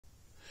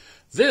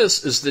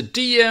This is the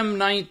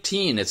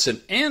DM19. It's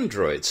an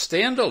Android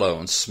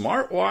standalone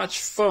smartwatch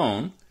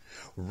phone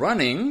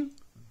running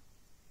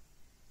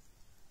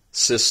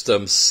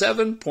System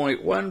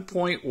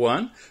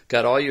 7.1.1.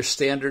 Got all your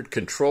standard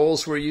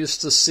controls we're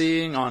used to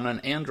seeing on an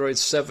Android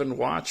 7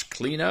 watch.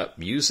 Cleanup,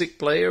 music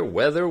player,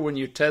 weather when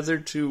you're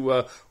tethered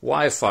to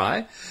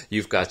Wi-Fi.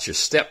 You've got your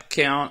step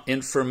count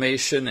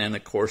information and,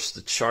 of course,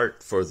 the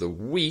chart for the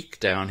week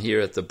down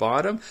here at the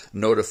bottom.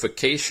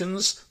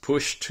 Notifications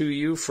pushed to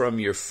you from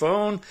your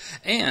phone.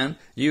 And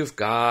you've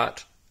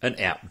got an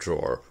app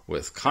drawer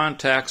with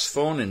contacts,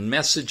 phone, and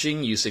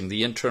messaging using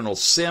the internal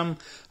SIM,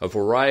 a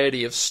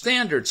variety of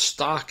standard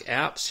stock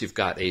apps. You've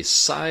got a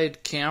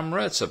side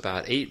camera. It's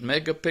about 8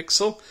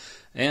 megapixel.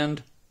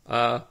 And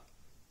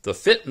the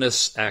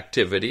fitness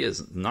activity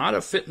is not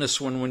a fitness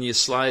one when you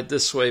slide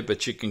this way,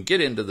 but you can get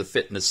into the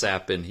fitness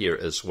app in here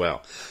as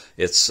well.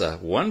 It's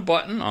one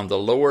button on the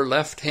lower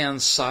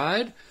left-hand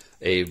side,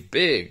 a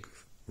big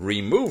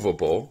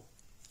removable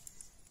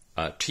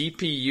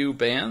TPU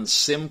band,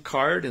 SIM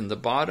card in the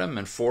bottom,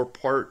 and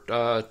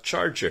 4-part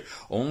charger.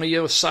 Only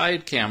a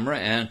side camera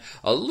and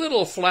a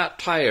little flat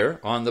tire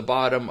on the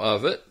bottom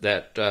of it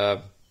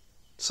that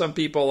some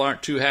people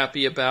aren't too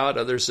happy about.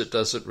 Others, it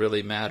doesn't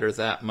really matter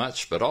that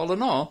much. But all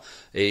in all,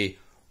 a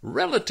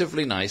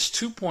relatively nice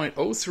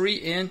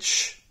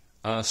 2.03-inch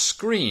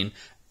screen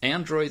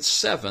Android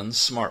 7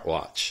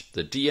 smartwatch,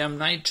 the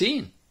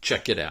DM19.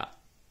 Check it out.